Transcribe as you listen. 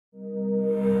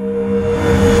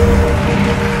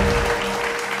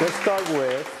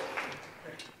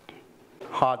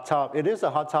it is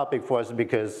a hot topic for us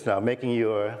because making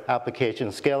your application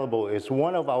scalable is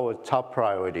one of our top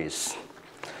priorities.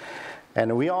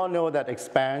 And we all know that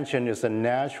expansion is a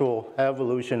natural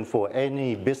evolution for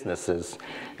any businesses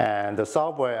and the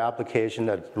software application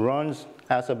that runs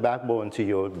as a backbone to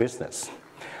your business.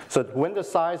 So when the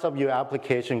size of your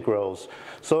application grows,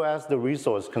 so as the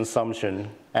resource consumption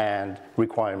and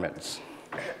requirements.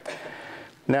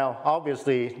 Now,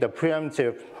 obviously, the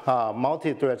preemptive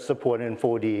multi-thread support in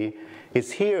 4D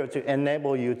is here to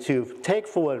enable you to take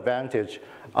full advantage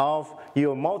of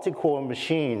your multi-core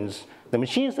machines, the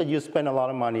machines that you spend a lot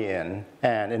of money in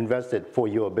and invested for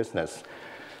your business.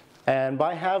 And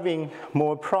by having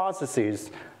more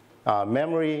processes,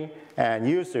 memory, and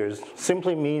users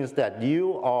simply means that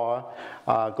you are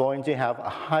going to have a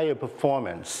higher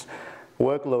performance,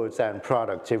 workloads, and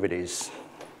productivities.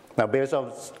 Now, based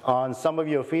on some of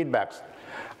your feedbacks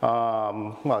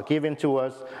given to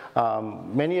us,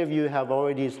 many of you have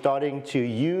already starting to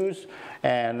use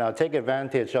and take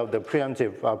advantage of the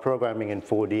preemptive programming in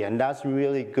 4D, and that's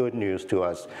really good news to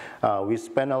us. We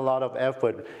spend a lot of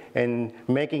effort in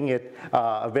making it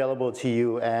available to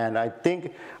you, and I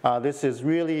think this is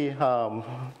really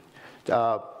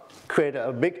create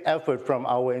a big effort from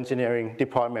our engineering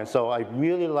department. So I'd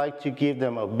really like to give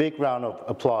them a big round of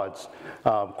applause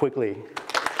quickly.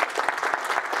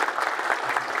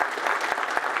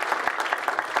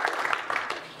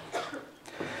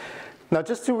 Now,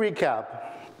 just to recap,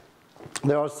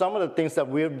 there are some of the things that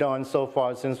we've done so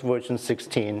far since version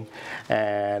 16,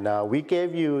 and we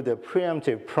gave you the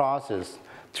preemptive process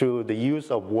through the use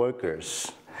of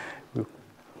workers.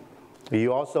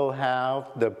 You also have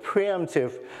the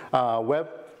preemptive web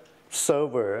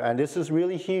server, and this is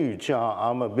really huge.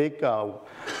 I'm a big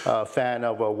fan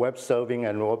of web serving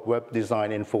and web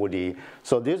design in 4D.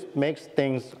 So this makes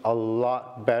things a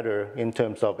lot better in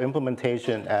terms of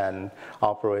implementation and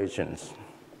operations.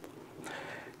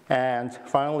 And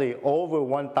finally, over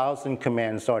 1,000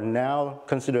 commands are now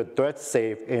considered thread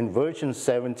safe in version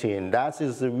 17. That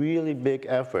is a really big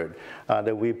effort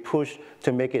that we push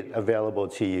to make it available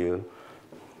to you.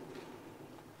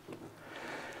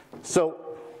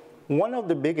 So one of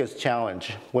the biggest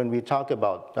challenge when we talk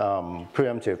about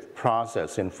preemptive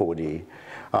process in 4D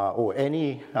or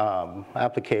any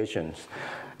applications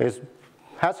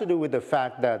has to do with the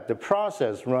fact that the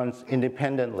process runs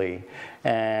independently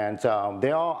and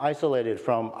they are isolated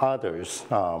from others.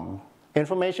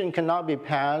 Information cannot be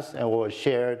passed or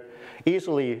shared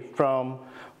easily from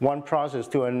one process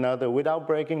to another without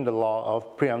breaking the law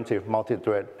of preemptive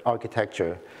multi-thread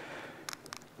architecture.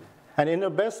 And in the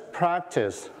best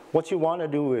practice, what you want to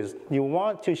do is you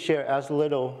want to share as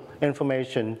little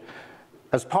information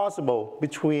as possible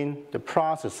between the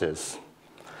processes,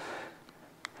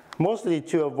 mostly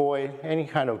to avoid any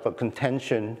kind of a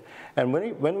contention. And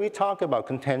when we talk about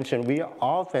contention, we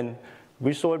often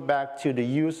resort back to the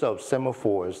use of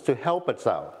semaphores to help us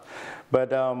out.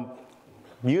 But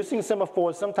using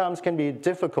semaphores sometimes can be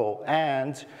difficult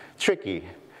and tricky.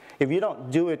 If you don't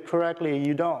do it correctly,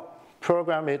 you don't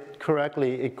program it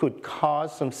correctly, it could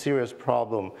cause some serious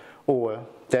problem or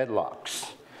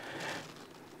deadlocks.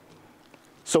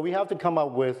 So we have to come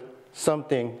up with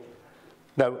something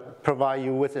that provide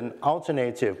you with an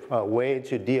alternative way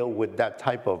to deal with that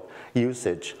type of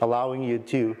usage, allowing you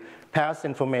to pass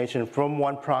information from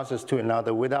one process to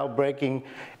another without breaking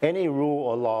any rule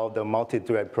or law of the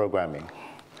multi-thread programming.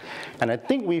 And I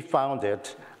think we found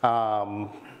it.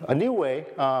 A new way,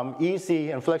 easy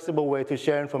and flexible way to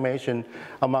share information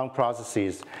among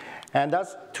processes. And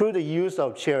that's through the use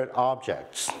of shared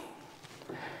objects.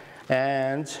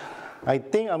 And I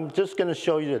think I'm just going to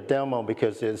show you the demo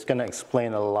because it's going to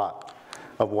explain a lot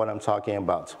of what I'm talking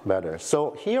about better.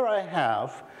 So here I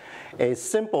have a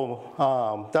simple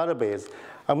database.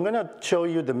 I'm going to show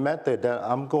you the method that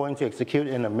I'm going to execute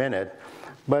in a minute.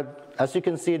 But as you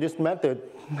can see, this method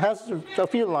has a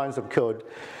few lines of code.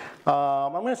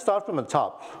 I'm going to start from the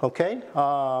top, okay?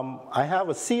 I have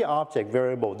a C object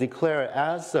variable declared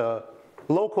as a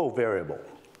local variable.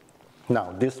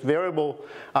 Now, this variable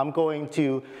I'm going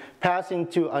to pass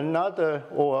into another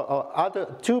or other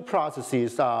two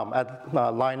processes at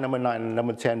line number 9 and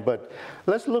number 10, but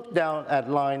let's look down at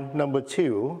line number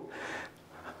 2.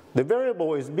 The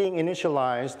variable is being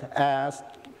initialized as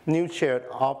new shared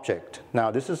object.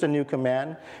 Now, this is a new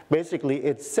command. Basically,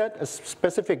 it set a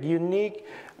specific unique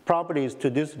properties to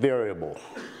this variable.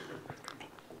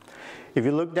 If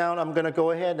you look down, I'm going to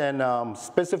go ahead and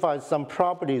specify some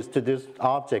properties to this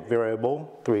object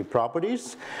variable, 3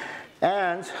 properties.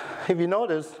 And if you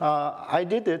notice, I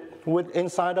did it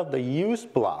inside of the use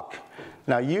block.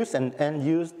 Now, use and end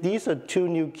use, these are two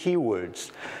new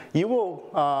keywords. You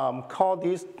will call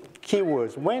these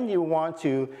keywords when you want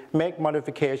to make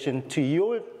modification to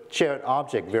your shared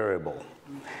object variable.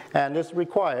 And it's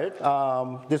required.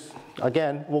 This,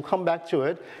 again, we'll come back to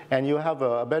it, and you'll have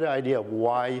a better idea of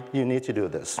why you need to do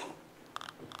this.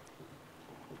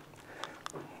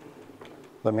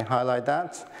 Let me highlight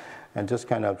that and just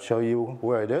kind of show you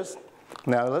where it is.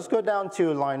 Now let's go down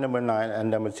to line number 9 and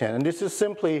number 10. And this is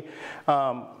simply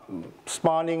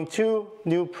spawning two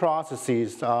new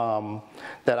processes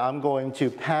that I'm going to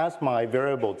pass my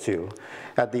variable to.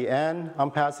 At the end,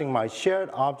 I'm passing my shared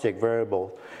object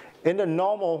variable. In the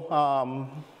normal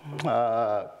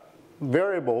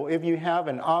variable, if you have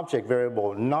an object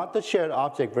variable, not the shared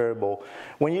object variable,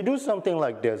 when you do something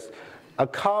like this, a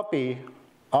copy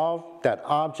of that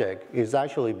object is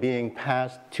actually being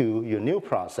passed to your new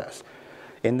process.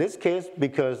 In this case,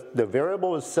 because the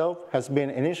variable itself has been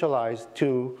initialized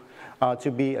to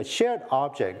be a shared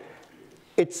object,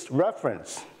 its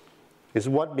reference is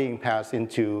what being passed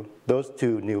into those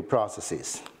two new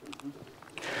processes.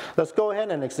 Let's go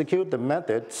ahead and execute the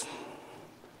methods.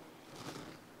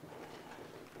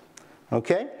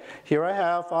 Okay, here I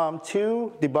have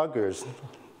two debuggers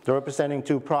representing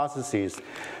two processes.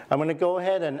 I'm going to go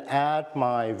ahead and add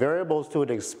my variables to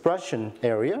the expression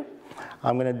area.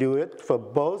 I'm going to do it for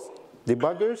both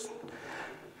debuggers.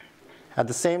 At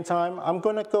the same time, I'm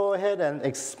going to go ahead and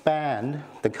expand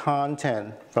the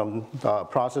content from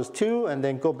process 2 and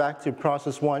then go back to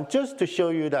process 1 just to show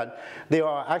you that they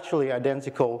are actually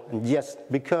identical. And yes,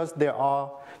 because they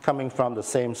are coming from the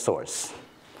same source.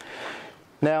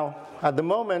 Now, at the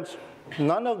moment,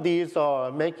 none of these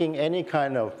are making any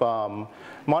kind of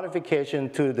modification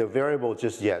to the variable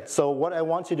just yet. So what I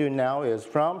want to do now is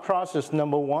from process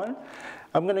number 1,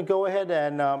 I'm going to go ahead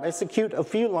and execute a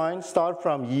few lines, start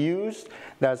from use,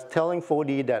 that's telling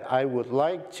 4D that I would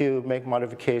like to make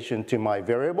modification to my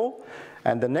variable.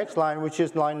 And the next line, which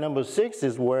is line number 6,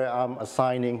 is where I'm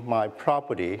assigning my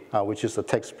property, which is a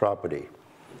text property.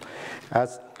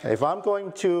 If I'm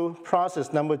going to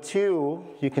process number 2,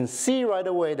 you can see right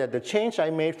away that the change I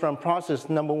made from process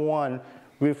number 1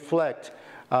 reflect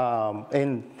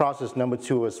in process number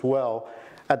 2 as well.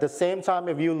 At the same time,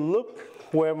 if you look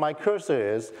where my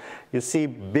cursor is, you see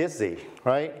busy,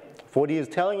 right? 4D is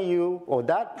telling you, or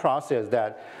that process,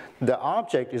 that the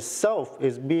object itself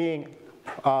is being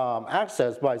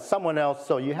accessed by someone else,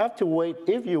 so you have to wait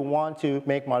if you want to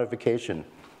make modification.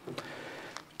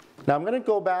 Now I'm going to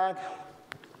go back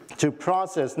to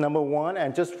process number 1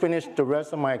 and just finish the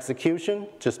rest of my execution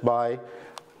just by,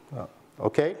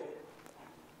 okay,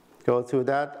 go through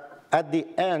that. At the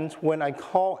end, when I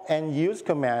call end use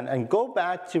command and go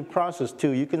back to process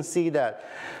 2, you can see that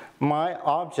my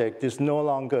object is no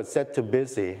longer set to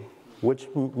busy, which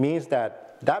means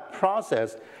that that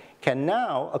process can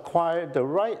now acquire the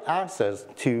right access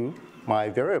to my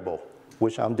variable,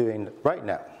 which I'm doing right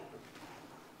now.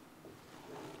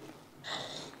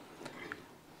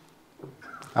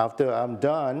 After I'm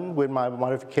done with my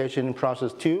modification in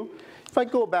process 2, if I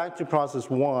go back to process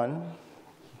 1,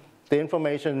 the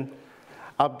information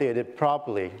updated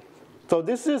properly. So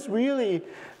this is really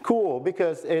cool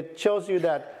because it shows you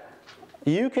that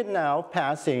you can now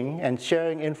passing and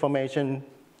sharing information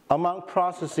among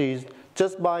processes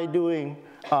just by doing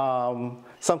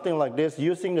something like this,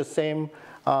 using the same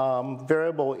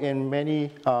variable in many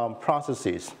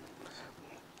processes.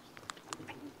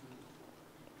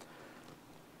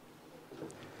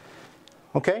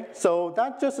 Okay, so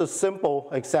that's just a simple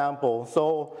example.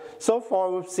 So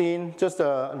far we've seen just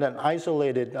an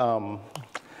isolated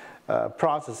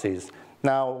processes.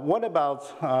 Now, what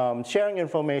about sharing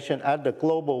information at the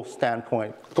global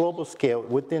standpoint, global scale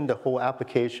within the whole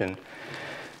application?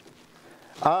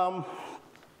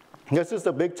 This is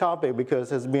a big topic because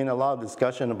there's been a lot of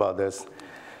discussion about this.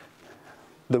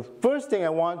 The first thing I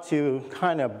want to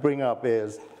kind of bring up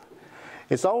is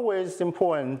it's always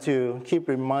important to keep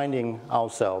reminding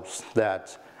ourselves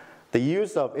that the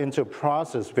use of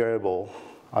inter-process variables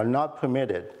are not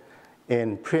permitted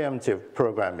in preemptive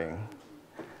programming,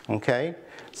 okay?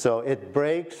 So it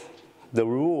breaks the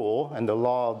rule and the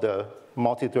law of the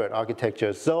multi-thread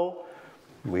architecture. So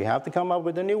we have to come up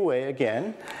with a new way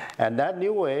again, and that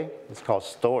new way is called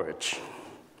storage.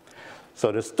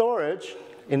 So the storage,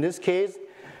 in this case,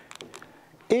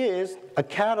 is a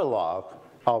catalog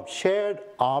of shared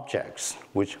objects,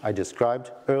 which I described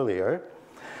earlier.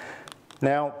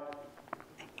 Now,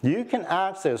 you can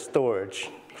access storage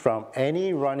from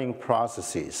any running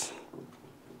processes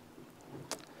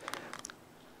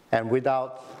and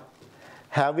without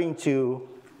having to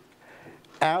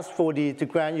ask for to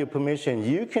grant you permission,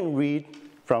 you can read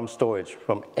from storage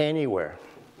from anywhere.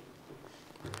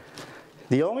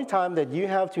 The only time that you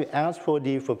have to ask for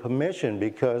permission,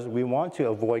 because we want to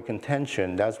avoid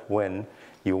contention, that's when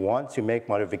you want to make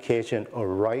modification or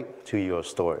write to your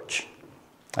storage.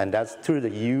 And that's through the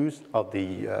use of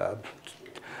the,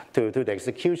 to the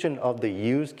execution of the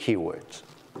use keywords.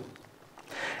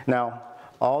 Now,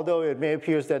 although it may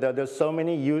appear that there's so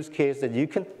many use cases that you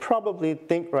can probably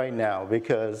think right now,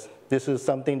 because this is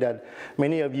something that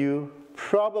many of you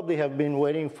probably have been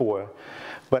waiting for.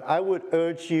 But I would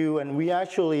urge you, and we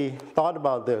actually thought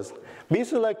about this, be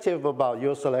selective about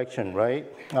your selection, right?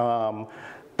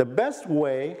 The best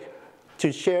way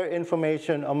to share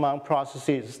information among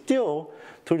processes is still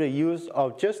through the use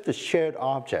of just the shared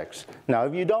objects. Now,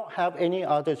 if you don't have any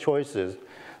other choices,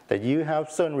 that you have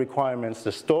certain requirements,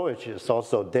 the storage is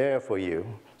also there for you.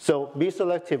 So be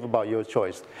selective about your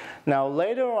choice. Now,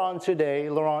 later on today,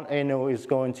 Laurent Hainaut is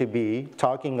going to be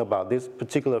talking about this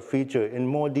particular feature in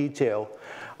more detail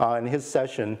in his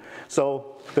session.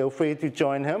 So feel free to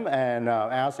join him and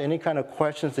ask any kind of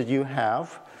questions that you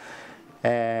have.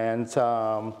 And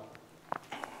I'm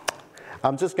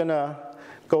just going to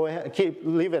go ahead,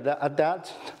 leave it at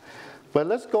that. But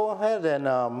let's go ahead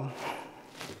and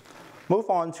move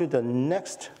on to the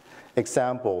next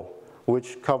example,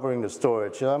 which covering the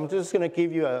storage. I'm just going to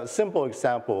give you a simple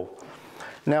example.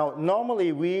 Now,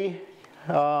 normally we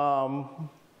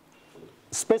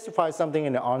specify something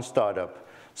in the on startup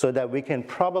so that we can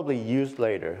probably use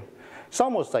later. It's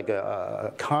almost like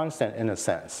a constant in a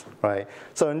sense, right?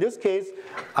 So in this case,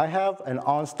 I have an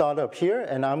on startup here,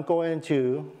 and I'm going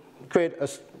to create a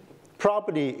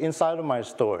property inside of my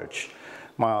storage.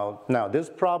 Now, this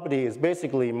property is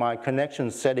basically my connection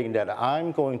setting that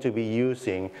I'm going to be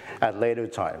using at later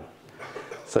time.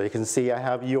 So you can see I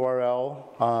have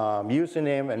URL,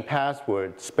 username, and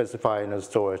password specified in the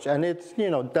storage. And it's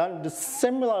done the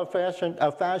similar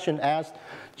fashion as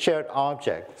shared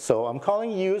object. So I'm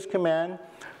calling use command.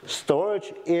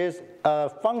 Storage is a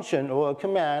function or a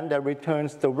command that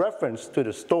returns the reference to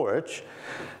the storage.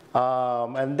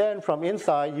 And then from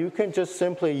inside, you can just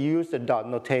simply use the dot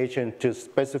notation to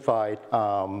specify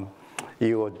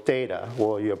your data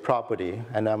or your property.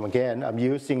 And again, I'm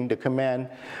using the command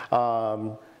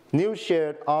new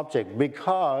shared object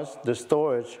because the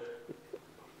storage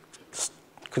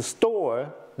could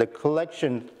store the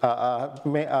collection,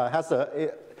 has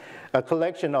a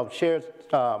collection of shared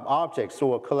objects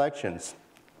or collections.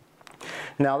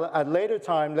 Now, at later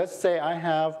time, let's say I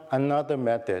have another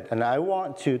method, and I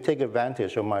want to take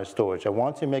advantage of my storage. I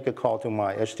want to make a call to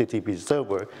my HTTP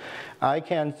server. I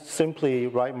can simply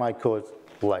write my code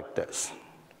like this.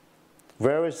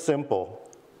 Very simple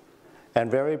and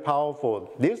very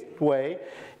powerful. This way,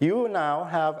 you now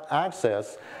have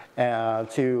access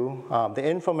to the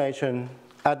information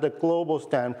at the global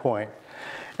standpoint.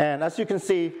 And as you can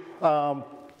see,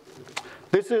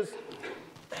 this is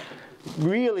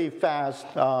really fast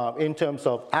in terms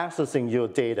of accessing your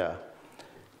data,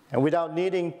 and without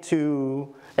needing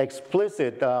to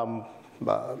explicit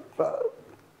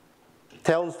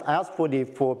ask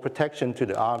for protection to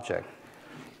the object.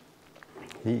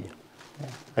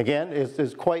 Again,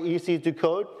 it's quite easy to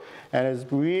code, and it's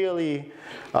really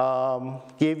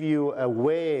give you a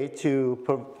way to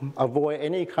avoid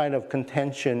any kind of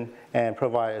contention and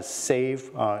provide a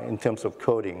safe in terms of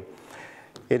coding.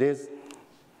 It is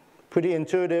pretty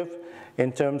intuitive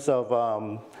in terms of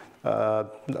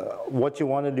what you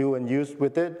want to do and use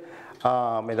with it.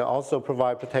 It'll also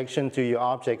provide protection to your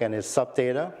object and its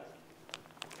subdata.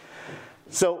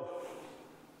 So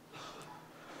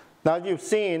now you've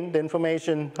seen the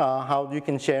information, how you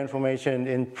can share information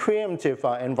in preemptive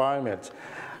environments.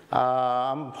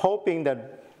 I'm hoping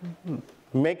that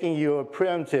making your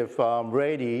preemptive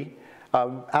ready,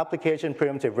 application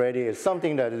preemptive ready is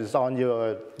something that is on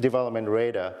your development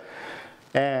radar.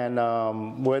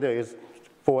 And whether it's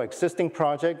for existing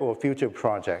project or future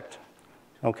project,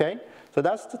 okay? So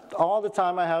that's all the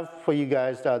time I have for you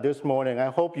guys this morning. I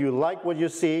hope you like what you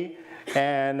see.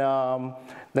 And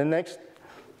the next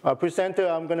presenter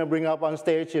I'm going to bring up on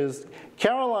stage is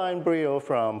Caroline Brio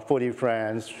from 40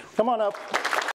 France. Come on up.